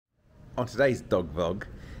On today's dog vlog,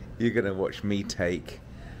 you're going to watch me take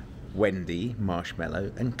Wendy,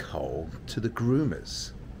 Marshmallow and Cole to the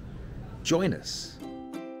Groomers. Join us.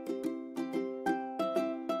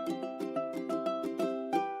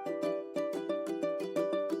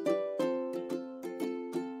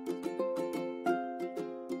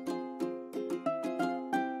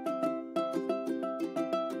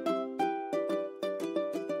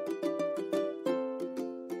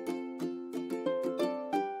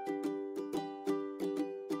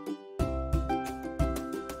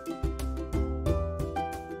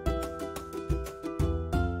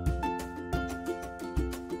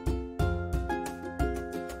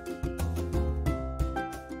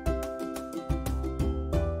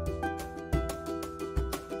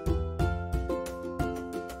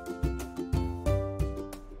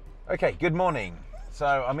 Okay, good morning. So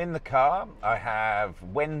I'm in the car. I have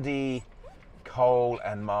Wendy, Cole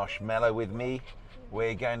and Marshmallow with me.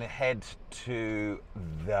 We're going to head to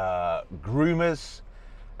the Groomers.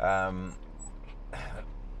 As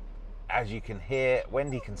you can hear,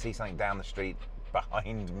 Wendy can see something down the street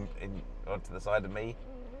behind onto the side of me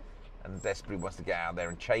and desperately wants to get out there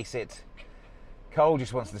and chase it. Cole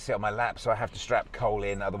just wants to sit on my lap, so I have to strap Cole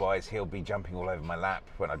in, otherwise he'll be jumping all over my lap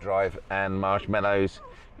when I drive. And Marshmallow's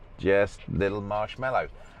just little Marshmallow.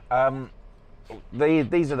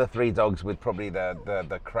 These are the three dogs with probably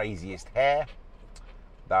the craziest hair.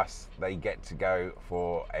 Thus, they get to go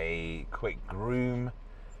for a quick groom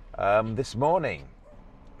this morning.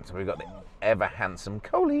 So we've got the ever handsome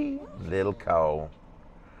Coley, little Cole.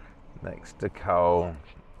 Next to Cole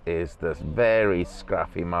is this very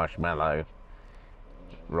scruffy Marshmallow.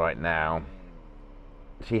 Right now,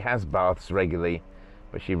 she has baths regularly,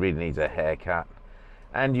 but she really needs a haircut.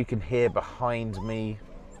 And you can hear behind me,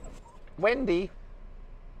 Wendy.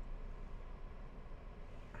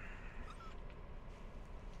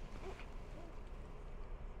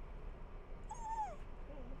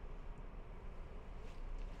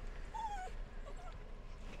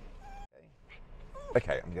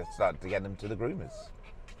 Okay, I'm going to start to get them to the Groomers.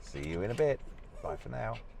 See you in a bit. Bye for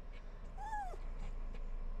now.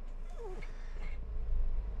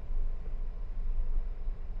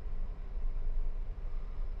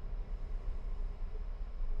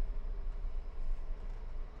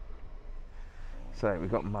 So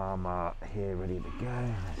we've got Mama here ready to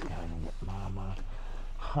go. Let's go and get Mama.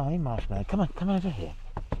 Hi Marshmallow, come on over here.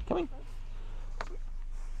 Come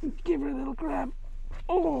in. Give her a little grab.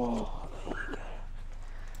 Oh, there you go.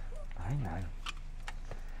 I know.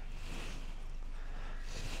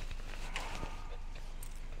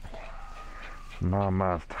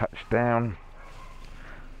 Mama's touched down.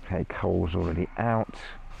 Okay, Cole's already out.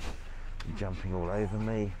 Jumping all over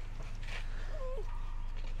me.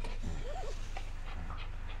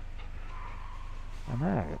 I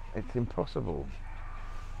know, it's impossible.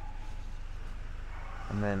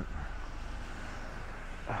 And then,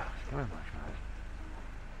 come on,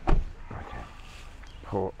 Marshmallow. Okay,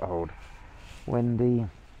 poor old Wendy.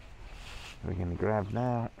 We're going to grab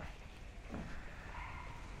now.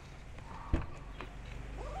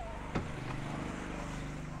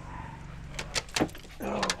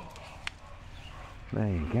 Oh, there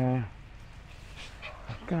you go.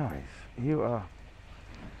 Guys, you are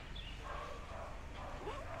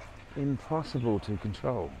impossible to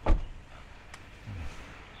control. Okay.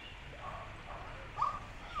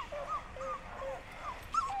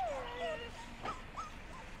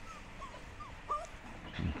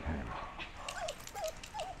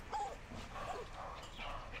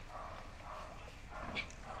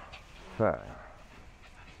 So,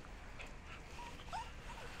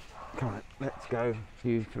 come on, let's go.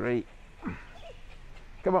 2, 3.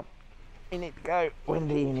 Come on. You need to go.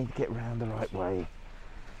 Wendy, you need to get round the right way.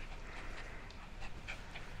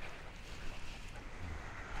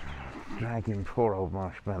 Dragging poor old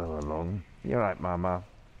Marshmallow along. You're right, Mama.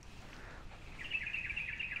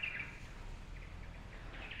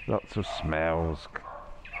 Lots of smells.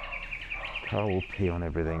 Cole pee on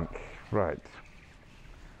everything. Right.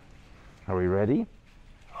 Are we ready?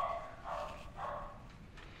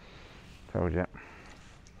 Told you.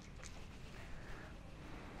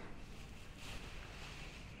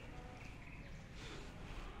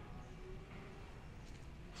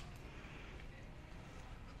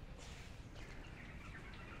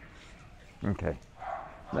 Okay.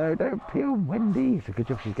 No, don't peel Wendy. It's a good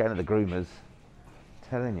job she's going to the Groomers. I'm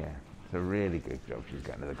telling you, it's a really good job she's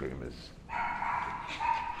going to the Groomers.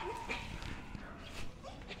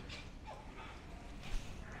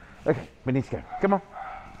 Okay, we need to go. Come on.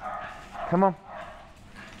 Come on.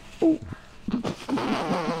 Ooh.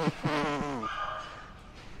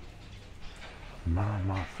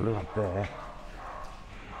 Mama flew up there.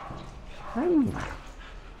 Oh.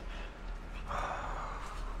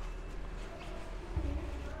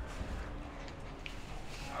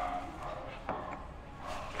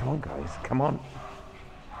 Come on, guys, come on.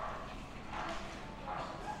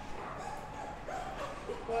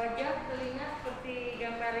 Wajah telinga seperti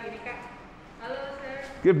gambar ini, Kak. Halo, sir.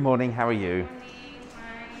 Good morning, how are you? Morning,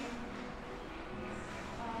 fine.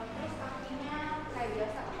 Terus kakinya kayak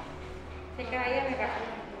biasa, Kak? Kayak ayam ya, Kak?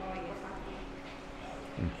 Oh, iya.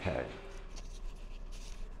 Okay.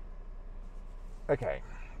 Okay,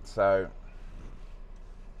 so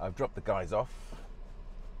I've dropped the guys off.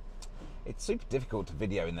 It's super difficult to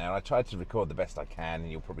video in there. I tried to record the best I can,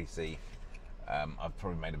 and you'll probably see I've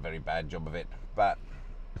probably made a very bad job of it, but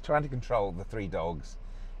trying to control the 3 dogs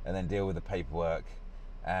and then deal with the paperwork,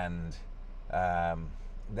 and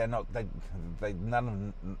none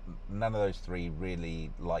of those 3 really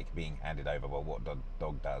like being handed over by what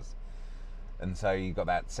dog does, and so you've got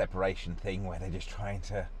that separation thing where they're just trying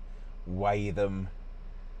to weigh them,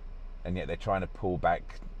 and yet they're trying to pull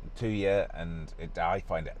back to you, and I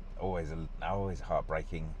find it always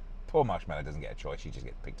heartbreaking. Poor Marshmallow doesn't get a choice; she just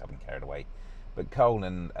gets picked up and carried away. But Cole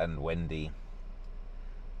and Wendy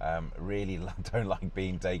really don't like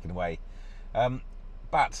being taken away.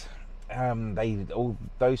 But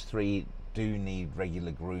those 3 do need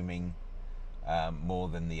regular grooming more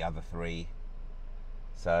than the other 3.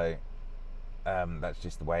 So that's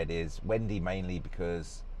just the way it is. Wendy mainly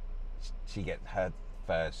because she gets her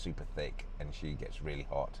fur super thick and she gets really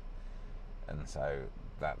hot, and so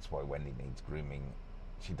that's why Wendy needs grooming.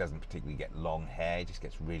 She doesn't particularly get long hair; it just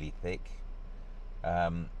gets really thick.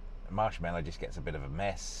 Marshmallow just gets a bit of a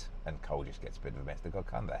mess, and Cole just gets a bit of a mess. They've got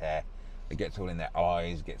kind of hair; it gets all in their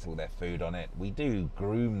eyes, gets all their food on it. We do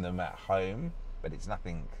groom them at home, but it's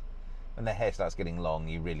nothing. When their hair starts getting long,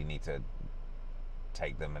 you really need to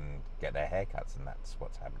take them and get their haircuts, and that's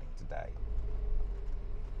what's happening today.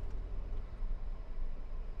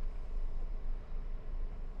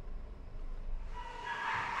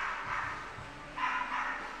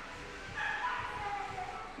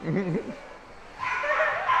 Hey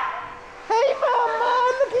Mama,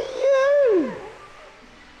 look at you!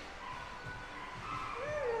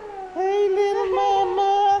 Hey little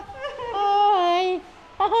Mama! Hi!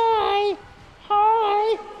 Hi!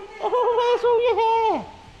 Hi! Oh, where's all your hair?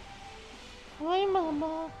 Hi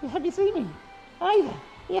Mama! You happy to see me? Hi!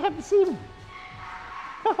 You happy to see me?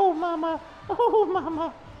 Oh Mama! Oh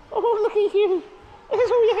Mama! Oh, look at you! Where's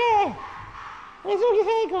all your hair? Where's all your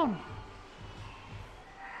hair gone?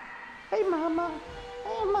 Hey Mama!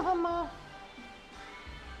 Hey Mama!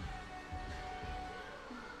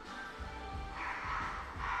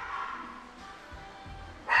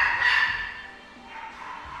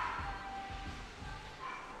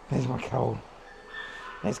 There's my Cole.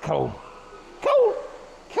 There's Cole. Cole!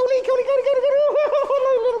 Coley!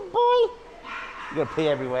 Hello, little boy. You gotta pee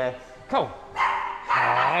everywhere. Cole!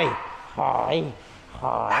 Hi! Hi!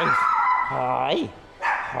 Hi! Hi!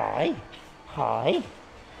 Hi! Hi!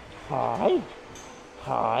 Hi!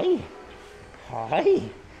 Hi! Hi!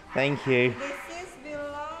 Thank you. This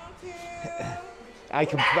belong to... I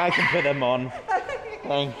can put them on.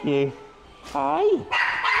 Thank you. Hi!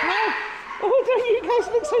 Hi! Oh, don't you guys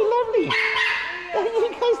look so lovely? Don't you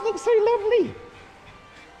guys look so lovely?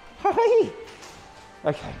 Hi!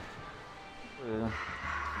 Okay.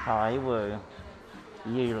 Hi, Woo.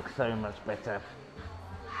 You look so much better.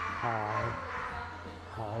 Hi.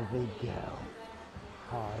 Hi, big girl.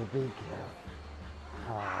 Hi, big girl.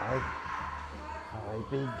 Hi. Hi,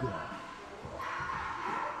 big girl.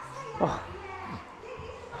 Oh.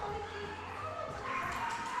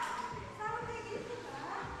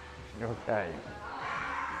 Okay.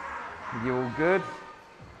 You all good?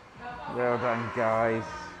 Well done, guys.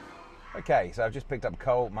 Okay, so I've just picked up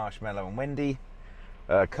Cole, Marshmallow and Wendy.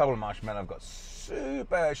 Cole and Marshmallow have got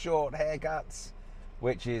super short haircuts,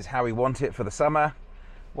 which is how we want it for the summer.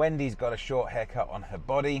 Wendy's got a short haircut on her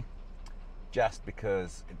body, just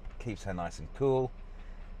because it keeps her nice and cool.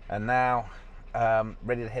 And now,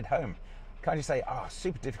 ready to head home. Can't you say,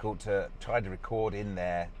 super difficult to try to record in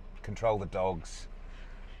there, control the dogs.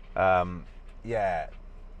 Yeah,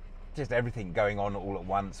 just everything going on all at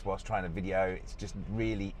once whilst trying to video. It's just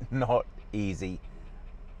really not easy.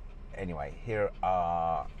 Anyway, here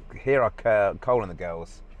are Cole and the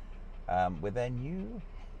girls with their new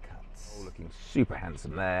haircuts. All looking super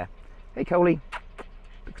handsome there. Hey Coley,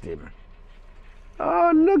 look at him.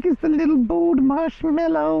 Oh look, it's the little bald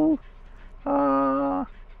Marshmallow. Oh,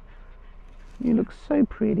 you look so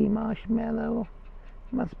pretty, Marshmallow.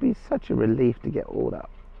 Must be such a relief to get all that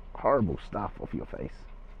horrible stuff off your face.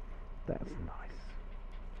 That's nice.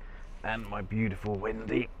 and my beautiful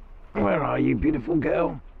Wendy. Where are you, beautiful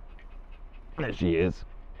girl? There she is.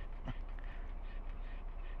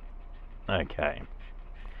 Okay,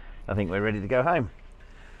 I think we're ready to go home.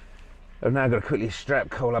 I've now got to quickly strap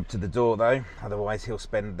Cole up to the door though, otherwise he'll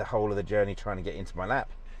spend the whole of the journey trying to get into my lap,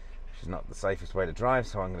 which is not the safest way to drive,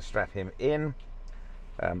 so I'm going to strap him in.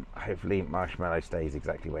 Hopefully Marshmallow stays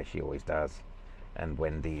exactly where she always does, and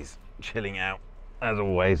Wendy's chilling out, as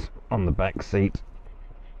always, on the back seat.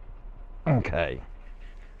 Okay.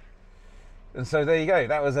 And so there you go,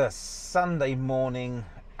 that was a Sunday morning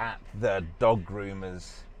at the dog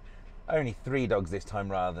groomers. Only 3 dogs this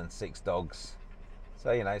time rather than 6 dogs.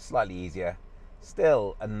 So, you know, slightly easier.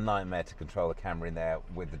 Still a nightmare to control the camera in there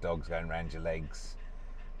with the dogs going around your legs,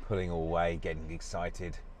 pulling all away, getting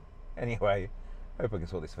excited. Anyway, hope I can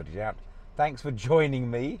sort this footage out. Thanks for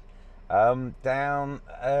joining me down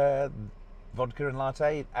Vodka and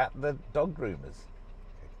Latte at the dog groomers.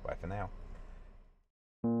 Okay, bye for now.